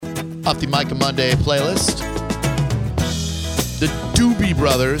off the Micah Monday playlist. The Doobie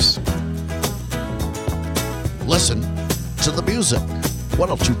Brothers. Listen to the music. Why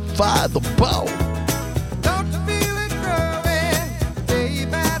don't you find the bow? Don't you feel it growing day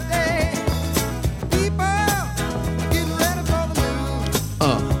by day? People getting ready for the move.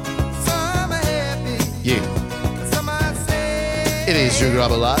 Some are happy, Yeah. some are sad. It is your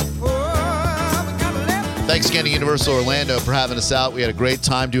Garabo Live. Oh, we got left. Thanks again to Universal Orlando for having us out. We had a great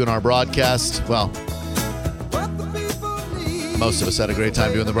time doing our broadcast. Well, What the people need. most of us had a great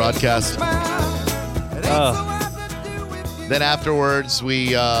time doing the broadcast. Then afterwards,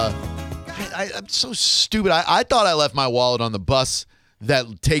 I'm so stupid. I thought I left my wallet on the bus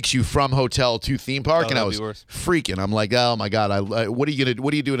that takes you from hotel to theme park, and I was freaking. I'm like, oh my god, what are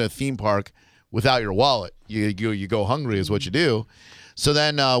you do in a theme park without your wallet? You go hungry is what you do. So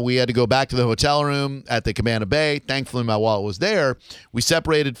then we had to go back to the hotel room at the Cabana Bay. Thankfully, my wallet was there. We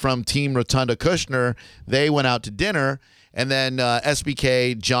separated from Team Rotunda Kushner. They went out to dinner, and then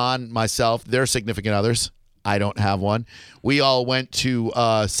SBK, John, myself, their significant others. I don't have one. We all went to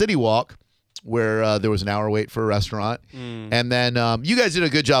City Walk, where there was an hour wait for a restaurant. And then you guys did a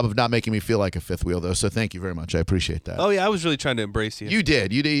good job of not making me feel like a fifth wheel, though, so thank you very much. I appreciate that. Oh, yeah, I was really trying to embrace you. You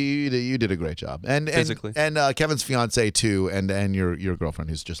did. You did a great job. And Physically. And Kevin's fiance, too, and your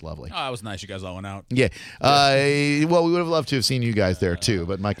girlfriend, who's just lovely. Oh, it was nice you guys all went out. Yeah. Well, we would have loved to have seen you guys there, too,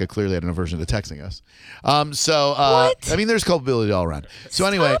 but Micah clearly had an aversion to texting us. What? I mean, there's culpability all around. So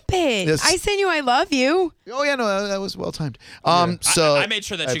anyway. Stop it. I sent you I love you. Oh, yeah, no, that was well timed. So I made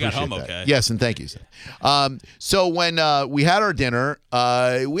sure that you got home that. okay. Yes, and thank you, Seth. So when we had our dinner,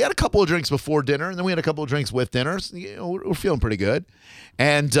 we had a couple of drinks before dinner, and then we had a couple of drinks with dinner. So, we're feeling pretty good.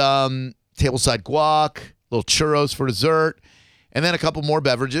 And tableside guac, little churros for dessert, and then a couple more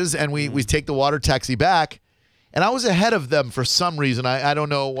beverages, and we take the water taxi back. And I was ahead of them for some reason. I don't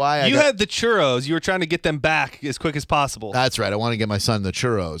know why. You had the churros. You were trying to get them back as quick as possible. That's right. I want to get my son the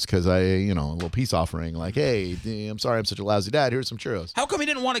churros because a little peace offering. Like, hey, I'm sorry I'm such a lousy dad. Here's some churros. How come he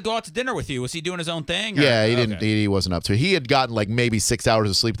didn't want to go out to dinner with you? Was he doing his own thing? Or? Yeah, he didn't. Okay. He wasn't up to it. He had gotten like maybe 6 hours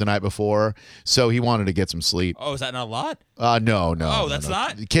of sleep the night before, so he wanted to get some sleep. Oh, is that not a lot? No. Oh, that's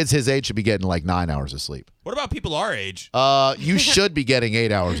not? Kids his age should be getting like 9 hours of sleep. What about people our age? You should be getting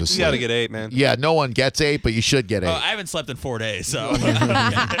 8 hours of sleep. You got to get 8, man. Yeah, no one gets 8, but you should get 8. I haven't slept in 4 days, so.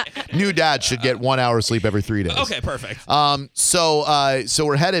 New dad should get 1 hour of sleep every 3 days. Okay, perfect. So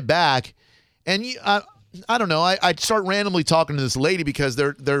we're headed back, and I don't know. I start randomly talking to this lady because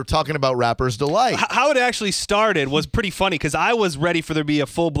they're talking about Rapper's Delight. How it actually started was pretty funny because I was ready for there to be a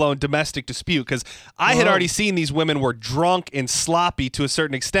full-blown domestic dispute because I had already seen these women were drunk and sloppy to a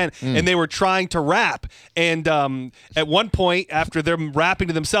certain extent, and they were trying to rap. And at one point, after they're rapping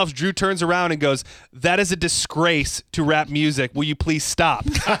to themselves, Drew turns around and goes, "That is a disgrace to rap music. Will you please stop?"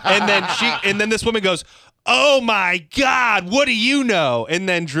 and then this woman goes, "Oh my God, what do you know?" And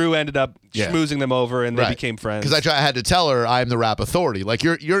then Drew ended up schmoozing them over, and they became friends. Because I had to tell her I'm the rap authority. Like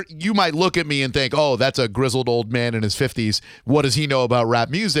you might look at me and think, oh, that's a grizzled old man in his 50s. What does he know about rap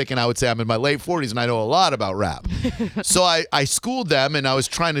music? And I would say I'm in my late 40s and I know a lot about rap. So I schooled them, and I was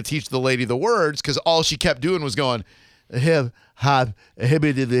trying to teach the lady the words because all she kept doing was going hip hop,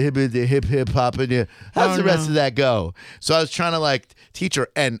 hibbity hip hip hop, and how's the rest of that go? So I was trying to like teach her,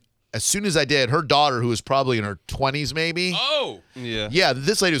 and as soon as I did, her daughter, who was probably in her 20s maybe. Oh. Yeah,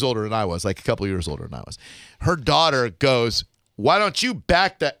 this lady was older than I was, like a couple years older than I was. Her daughter goes, "Why don't you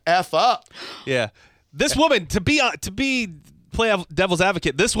back the F up?" Yeah. This woman, to play devil's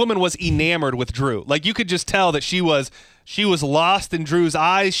advocate, this woman was enamored with Drew. Like, you could just tell that she was lost in Drew's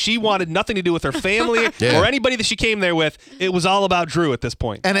eyes. She wanted nothing to do with her family or anybody that she came there with. It was all about Drew at this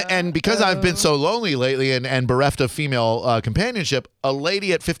point. And because I've been so lonely lately and bereft of female companionship, a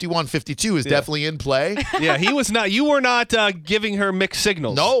lady at 51, 52 is definitely in play. Yeah, you were not giving her mixed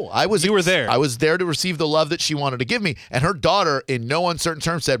signals. No, you were there. I was there to receive the love that she wanted to give me. And her daughter, in no uncertain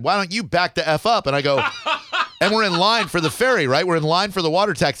terms, said, "Why don't you back the F up?" And I go, and we're in line for the ferry, right? We're in line for the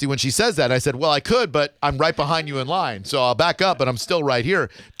water taxi when she says that. And I said, "Well, I could, but I'm right behind you in line. So I'll back up, but I'm still right here.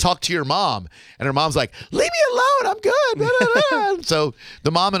 Talk to your mom." And her mom's like, "Leave me alone. I'm good." Blah, blah, blah. So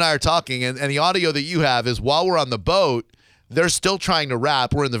the mom and I are talking, and the audio that you have is while we're on the boat, they're still trying to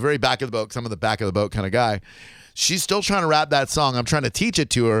rap. We're in the very back of the boat because I'm in the back of the boat kind of guy. She's still trying to rap that song. I'm trying to teach it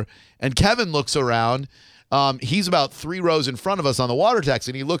to her. And Kevin looks around. He's about 3 rows in front of us on the water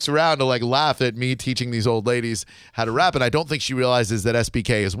taxi, and he looks around to like laugh at me teaching these old ladies how to rap. And I don't think she realizes that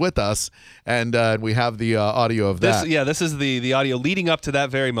SBK is with us, and we have the audio of that. This is the audio leading up to that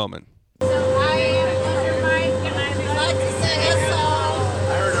very moment. I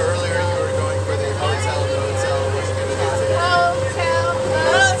heard earlier you were going for the hotel.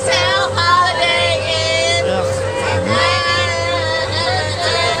 Hotel.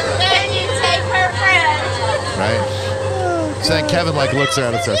 Kevin like looks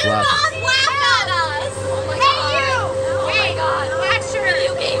around and starts laughing. Laugh at us! Oh my god! Oh my god! That's your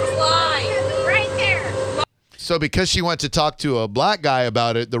video games live! Right there! So because she went to talk to a black guy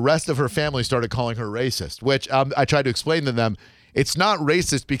about it, the rest of her family started calling her racist, which I tried to explain to them. It's not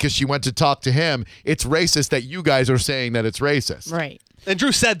racist because she went to talk to him. It's racist that you guys are saying that it's racist. Right. And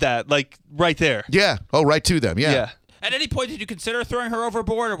Drew said that, like, right there. Yeah. Oh, right to them. Yeah. At any point, did you consider throwing her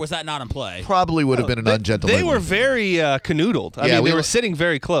overboard, or was that not in play? Probably would have been an ungentlemanly. They were very canoodled. I mean, they were sitting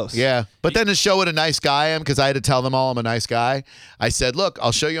very close. Yeah. But then to show what a nice guy I am, because I had to tell them all I'm a nice guy, I said, look,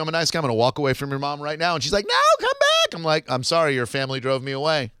 I'll show you I'm a nice guy. I'm going to walk away from your mom right now. And she's like, no, come back. I'm like, I'm sorry. Your family drove me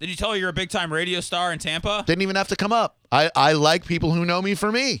away. Did you tell her you're a big-time radio star in Tampa? Didn't even have to come up. I like people who know me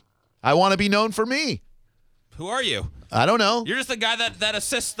for me. I want to be known for me. Who are you? I don't know. You're just the guy that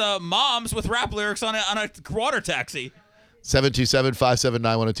assists moms with rap lyrics on a water taxi.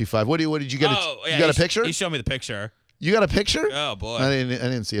 727-579-1025. What did you get? You got a picture? He showed me the picture. You got a picture? Oh boy. I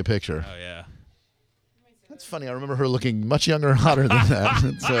didn't see a picture. Oh yeah. That's funny. I remember her looking much younger and hotter than that.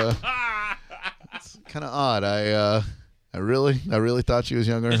 It's kind of odd. I really thought she was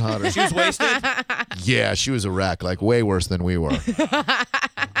younger and hotter. She was wasted. Yeah, she was a wreck, like way worse than we were.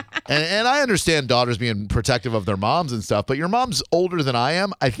 And I understand daughters being protective of their moms and stuff, but your mom's older than I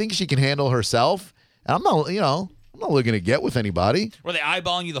am. I think she can handle herself. And I'm not looking to get with anybody. Were they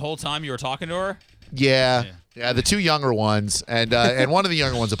eyeballing you the whole time you were talking to her? Yeah, the two younger ones, and one of the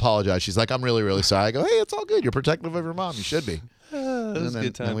younger ones apologized. She's like, "I'm really, really sorry." I go, "Hey, it's all good. You're protective of your mom. You should be."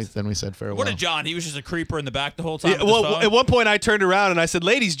 Good times. Then we said farewell. What did John? He was just a creeper in the back the whole time. Yeah, well, at one point I turned around and I said,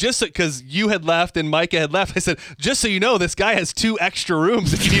 ladies, just because you had left and Micah had left, I said, just so you know, this guy has 2 extra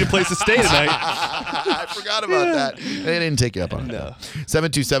rooms if you need a place to stay tonight. I forgot about that. They didn't take you up on it. No.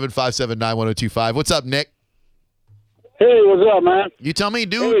 727-579-1025. What's up, Nick? Hey, what's up, man? You tell me,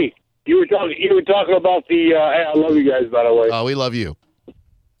 dude. Hey, you were talking about the. Hey, I love you guys, by the way. Oh, we love you.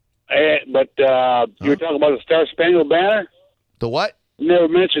 But you were talking about the Star Spangled Banner. The what? You never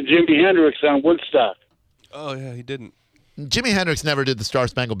mentioned Jimi Hendrix on Woodstock. Oh, yeah, he didn't. Jimi Hendrix never did the Star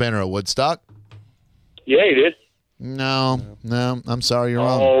Spangled Banner at Woodstock. Yeah, he did. No, I'm sorry, you're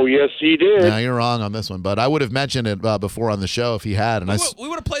wrong. Oh, yes, he did. No, you're wrong on this one, but I would have mentioned it before on the show if he had. And we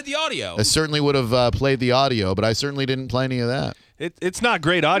would have played the audio. I certainly would have played the audio, but I certainly didn't play any of that. It's not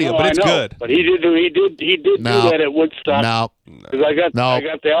great audio, No, but it's I know. good. But he did do that at Woodstock. No. Because I got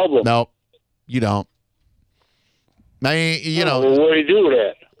the album. No, you don't. Now, Well, what did he do with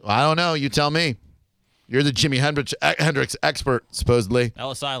that? I don't know. You tell me. You're the Jimi Hendrix expert, supposedly.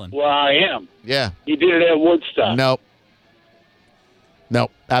 Ellis Island. Well, I am. Yeah. He did it at Woodstock.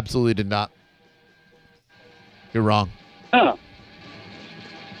 Nope, absolutely did not. You're wrong. Huh.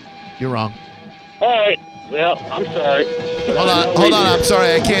 You're wrong. All right. Well, I'm sorry. Hold on. I'm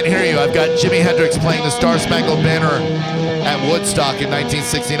sorry. I can't hear you. I've got Jimi Hendrix playing the Star Spangled Banner at Woodstock in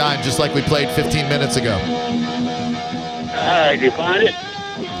 1969, just like we played 15 minutes ago. All right, you find it?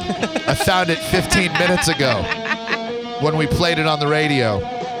 I found it 15 minutes ago when we played it on the radio.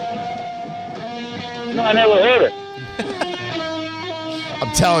 No, I never heard it.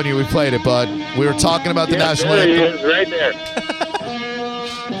 I'm telling you, we played it, bud. We were talking about the national there anthem. he is, right there.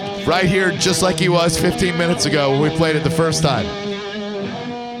 Right here, just like he was 15 minutes ago when we played it the first time.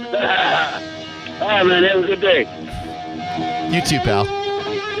 All right, man. Have a good day. You too, pal.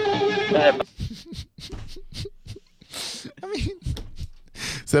 Bye.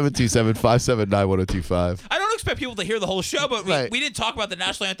 727-579-1025. I don't expect people to hear the whole show, but Right. we didn't talk about the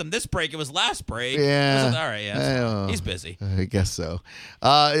national anthem this break. It was last break. Yeah. All right, yeah. He's busy. I guess so.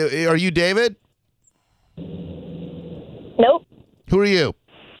 Are you David? Nope. Who are you?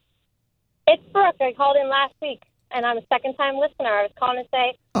 It's Brooke. I called in last week, and I'm a second-time listener. I was calling to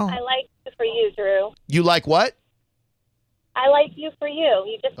say I like you for you, Drew. You like what? I like you for you.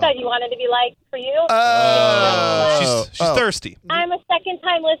 You just said you wanted to be liked for you. She's thirsty. I'm a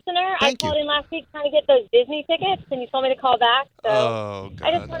second-time listener. I called in last week trying to get those Disney tickets, and you told me to call back. So Oh, God.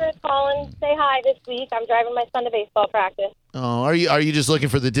 I just wanted to call and say hi this week. I'm driving my son to baseball practice. Oh, are you just looking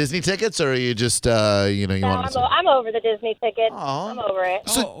for the Disney tickets, or are you just you want to? I'm over the Disney tickets. Aw. I'm over it.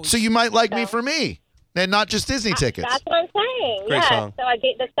 So you might like me for me, and not just Disney tickets. That's what I'm saying. Great yes. song. So I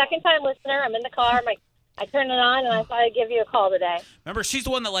get the second-time listener. I'm in the car. I turned it on, and I thought I'd give you a call today. Remember, she's the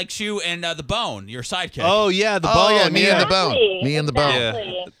one that likes you and the Bone, your sidekick. Oh, yeah, the bone. Oh, yeah, me and the bone. Exactly. Me and the bone.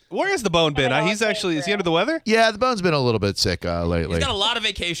 Exactly. Where has the bone been? Is he under the weather? Yeah, the bone's been a little bit sick lately. He's got a lot of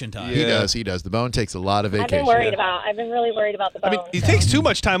vacation time. He does. The bone takes a lot of I've vacation. been really worried about the bone. I mean, he takes too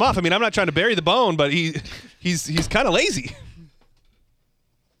much time off. I mean, I'm not trying to bury the bone, but he's kind of lazy.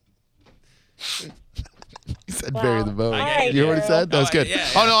 He said Bury the bone. I get You know what he said? That was good. Yeah,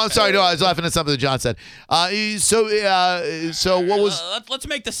 Oh no, I'm sorry. No, I was laughing at something that John said. So what was? Let's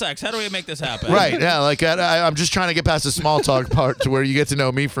make the sex. How do we make this happen? Right. Yeah. Like I'm just trying to get past the small talk part to where you get to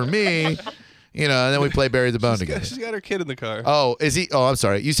know me for me. You know, and then we play Bury the Bone together. She's got her kid in the car. Oh, is he? Oh, I'm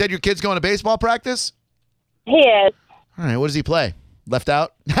sorry. You said your kid's going to baseball practice? He is. All right. What does he play? Left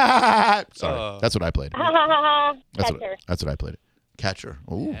out? Sorry. That's what I played. Ha ha ha ha. That's what I played. Catcher.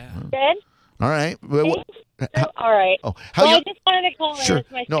 Ooh. Good. All right. All right. Oh, how Well, you? I just wanted to call in. Sure. It's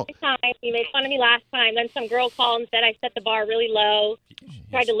my No. second time. You made fun of me last time. Then some girl called and said I set the bar really low.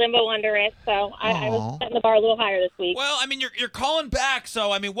 Tried to limbo under it. So I was setting the bar a little higher this week. Well, I mean, you're calling back,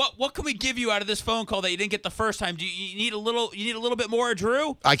 so I mean, what can we give you out of this phone call that you didn't get the first time? Do you need a little bit more,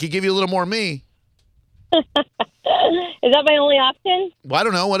 Drew? I could give you a little more me. Is that my only option? Well, I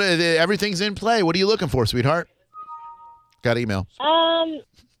don't know. What everything's in play. What are you looking for, sweetheart? Got email. Sorry.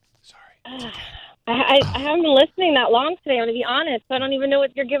 I haven't been listening that long today. I'm going to be honest. So I don't even know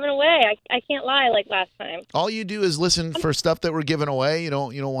what you're giving away. I can't lie like last time. All you do is listen for stuff that we're giving away. You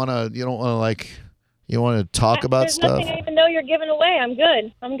don't want to talk about There's stuff. nothing I even know you're giving away. I'm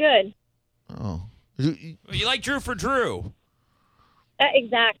good. Oh. You like Drew for Drew?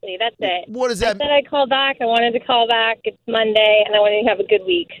 Exactly. That's it. What is I that? said I'd call back. I wanted to call back. It's Monday, and I wanted to have a good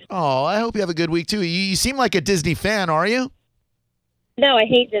week. Oh, I hope you have a good week too. You seem like a Disney fan, are you? No, I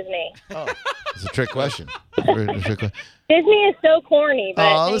hate Disney. Oh, it's a trick question. Disney Disney is so corny, but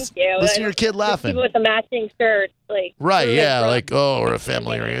thank listen, you. listen to your kid laughing. People with the matching shirts, like Right? screw Yeah, it, like we're a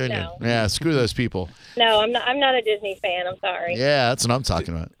family reunion. No. Yeah, screw those people. No, I'm not a Disney fan. I'm sorry. Yeah, that's what I'm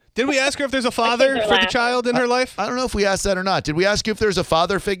talking about. Did we ask her if there's a father kids are for the laughing. child in her life? I don't know if we asked that or not. Did we ask you if there's a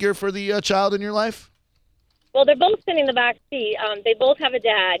father figure for the child in your life? Well, they're both sitting in the back seat. They both have a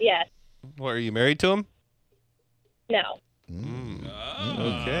dad. Yes. What, are you married to him? No.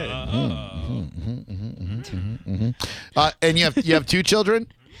 Okay. And you have two children?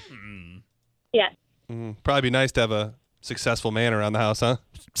 Yes. Probably be nice to have a successful man around the house, huh?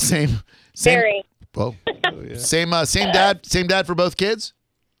 Same. Very. Whoa. Same dad for both kids?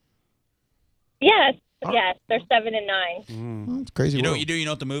 Yes. Yes. They're 7 and 9. It's crazy. You know world. what you do? You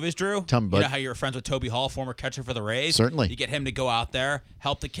know what the move is, Drew? Tell me, bud. You know how you were friends with Toby Hall, former catcher for the Rays? Certainly. You get him to go out there,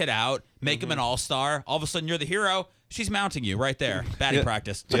 help the kid out, make him an all-star. All of a sudden, you're the hero. She's mounting you right there. Batting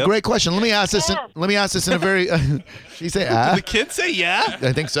practice. It's a great question. Let me ask this. Let me ask this in a very. She say, Did the kid say yeah?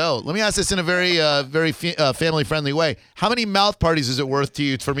 I think so. Let me ask this in a very, family-friendly way. How many mouth parties is it worth to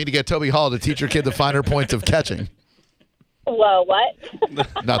you for me to get Toby Hall to teach your kid the finer points of catching? Whoa,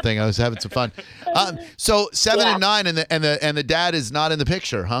 what? Nothing. I was having some fun. So 7 and 9, and the dad is not in the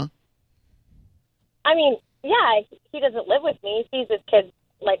picture, huh? I mean, yeah, he doesn't live with me. He sees his kids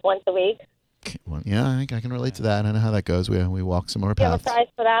like once a week. Well, yeah, I think I can relate to that. I know how that goes. We walk similar Do you have a paths. prize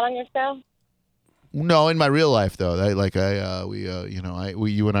for that on your show? No, in my real life though, you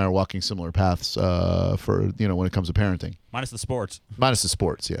and I are walking similar paths for when it comes to parenting. Minus the sports. Minus the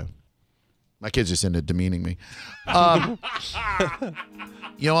sports, yeah. My kid's just into demeaning me. I'll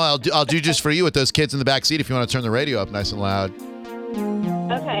do just for you with those kids in the back seat if you want to turn the radio up nice and loud.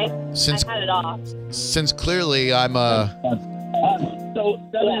 Okay. Since I had it off. since clearly I'm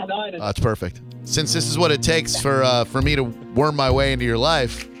that's perfect. Since this is what it takes for me to worm my way into your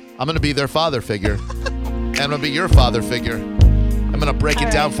life, I'm going to be their father figure. And I'm going to be your father figure. I'm going to break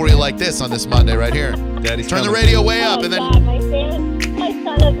it down for you like this on this Monday right here. Daddy's Turn the coming. radio way up and then God, my son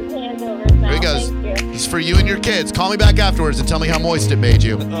has his hands over his mouth. here he goes. Thank you. It's for you and your kids. Call me back afterwards and tell me how moist it made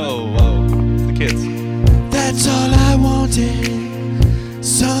you. Oh, the kids. That's all I wanted.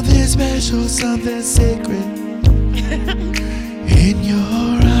 Something special, something sacred in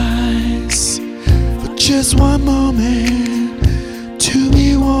your eyes. For just one moment, to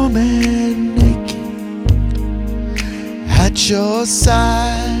be warm and naked at your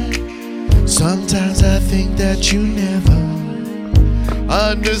side. Sometimes I think that you never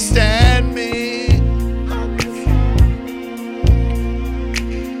understand me.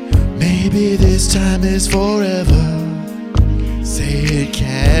 Maybe this time is forever. Say it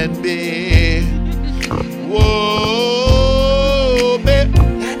can be. Whoa, babe.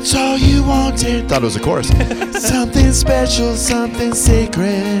 That's all you wanted. Thought it was a chorus. Something special, something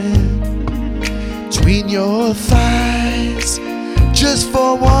sacred between your thighs. Just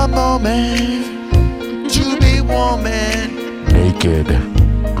for one moment, to be warm and naked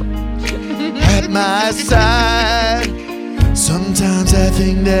at my side. Sometimes I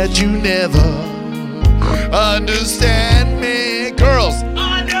think that you never understand me. Girls,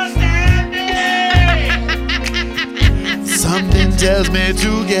 understand me. Something tells me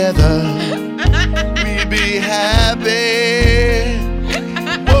together we'd be happy.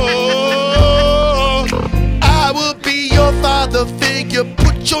 Oh, I father figure.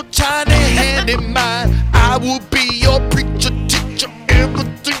 Put your tiny hand in mine. I will be your preacher, teacher,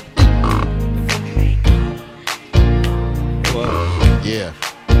 everything. Whoa. Yeah.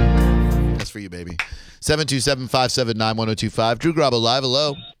 That's for you, baby. 727-579-1025. Drew Garabo live.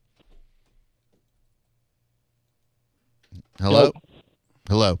 Hello. Hello.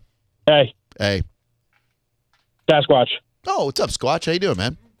 Hello. Hey, Hey. Sasquatch. Oh, what's up, Squatch? How you doing,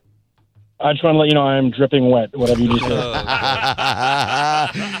 man? I just want to let you know I am dripping wet, whatever you just said.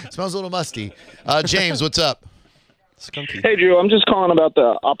 Smells a little musty. James, what's up? Skunky. Hey, Drew, I'm just calling about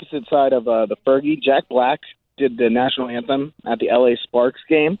the opposite side of the Fergie. Jack Black did the national anthem at the LA Sparks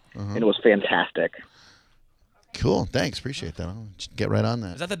game, and it was fantastic. Cool. Thanks. Appreciate that. I'll get right on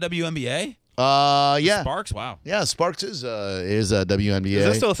that. Is that the WNBA? Yeah. Sparks? Wow. Yeah, Sparks is a WNBA. Is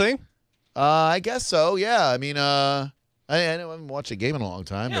that still a thing? I guess so. Yeah. I mean, I haven't watched a game in a long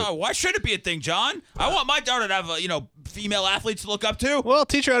time. Yeah, why should it be a thing, John? I want my daughter to have, female athletes to look up to. Well,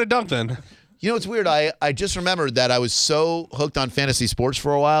 teach her how to dunk then. You know, it's weird. I just remembered that I was so hooked on fantasy sports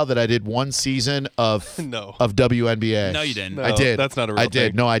for a while that I did one season of WNBA. No, you didn't. I did. That's not a real I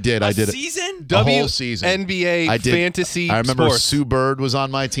did. thing. No, I did. I did it. Season? A whole season. WNBA I did. fantasy I remember sports. Sue Bird was on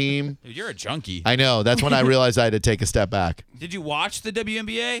my team. Dude, you're a junkie. I know. That's when I realized I had to take a step back. Did you watch the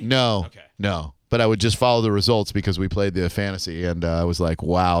WNBA? No. Okay. No. But I would just follow the results because we played the fantasy, and I was like,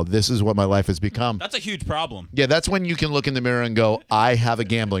 wow, this is what my life has become. That's a huge problem. Yeah, that's when you can look in the mirror and go, I have a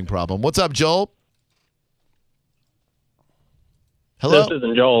gambling problem. What's up, Joel? Hello? This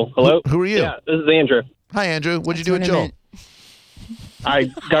isn't Joel. Hello? Who are you? Yeah, this is Andrew. Hi, Andrew. What'd you do with Joel?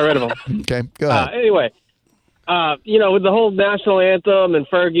 I got rid of him. Okay, go ahead. Anyway, with the whole national anthem and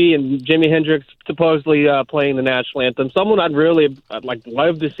Fergie and Jimi Hendrix supposedly playing the national anthem, someone I'd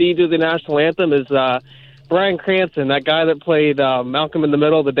love to see do the national anthem is Bryan Cranston, that guy that played Malcolm in the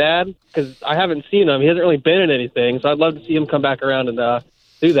Middle, the dad, because I haven't seen him. He hasn't really been in anything, so I'd love to see him come back around and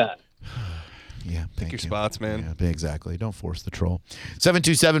do that. Yeah, Pick your spots, man. Yeah, exactly. Don't force the troll.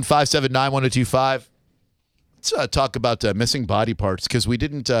 727-579-1025. Let's talk about missing body parts because we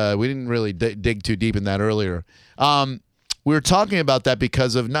didn't really dig too deep in that earlier. We were talking about that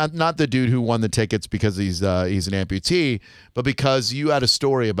because of not the dude who won the tickets because he's an amputee, but because you had a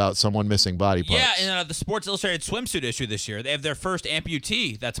story about someone missing body parts. Yeah, in the Sports Illustrated swimsuit issue this year, they have their first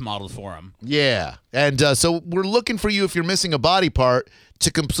amputee that's modeled for them. Yeah, and so we're looking for you if you're missing a body part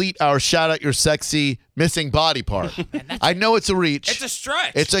to complete our shout out your sexy missing body part. I know it's a reach. It's a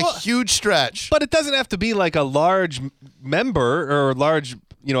stretch. It's a huge stretch. But it doesn't have to be like a large member or a large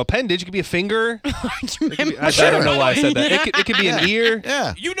appendage. It could be a finger. I don't know why I said that. It could be an ear.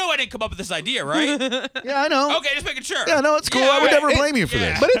 Yeah. You know I didn't come up with this idea, right? Yeah, I know. Okay, just making sure. Yeah, no, it's cool. I would never blame you for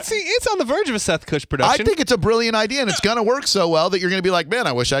this. But it's on the verge of a Seth Kush production. I think it's a brilliant idea, and it's going to work so well that you're going to be like, man,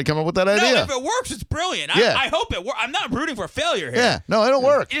 I wish I'd come up with that idea. No, if it works, it's brilliant. Yeah. I hope it works. I'm not rooting for failure here. Yeah, no, it'll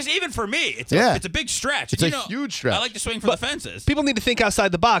work. Just even for me, it's a big stretch. It's a huge stretch. I like to swing for the fences. People need to think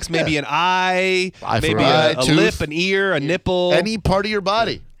outside the box. Maybe an eye, maybe a tooth, lip, an ear, a nipple. Any part of your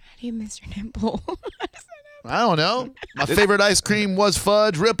body. How do you miss your nipple? I don't know. My favorite ice cream was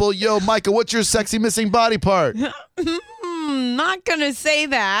fudge ripple. Yo, Micah, what's your sexy missing body part? Not gonna say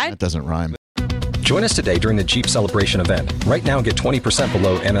that. That doesn't rhyme. Join us today during the Jeep Celebration event. Right now, get 20%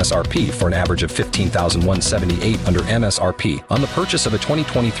 below MSRP for an average of $15,178 under MSRP on the purchase of a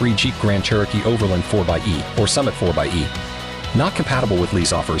 2023 Jeep Grand Cherokee Overland 4xE or Summit 4xE. Not compatible with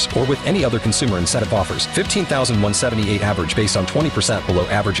lease offers or with any other consumer incentive offers. $15,178 average based on 20% below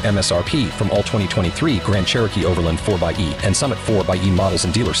average MSRP from all 2023 Grand Cherokee Overland 4xE and Summit 4xE models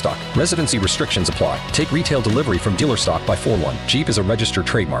in dealer stock. Residency restrictions apply. Take retail delivery from dealer stock by 4/1. Jeep is a registered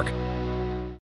trademark.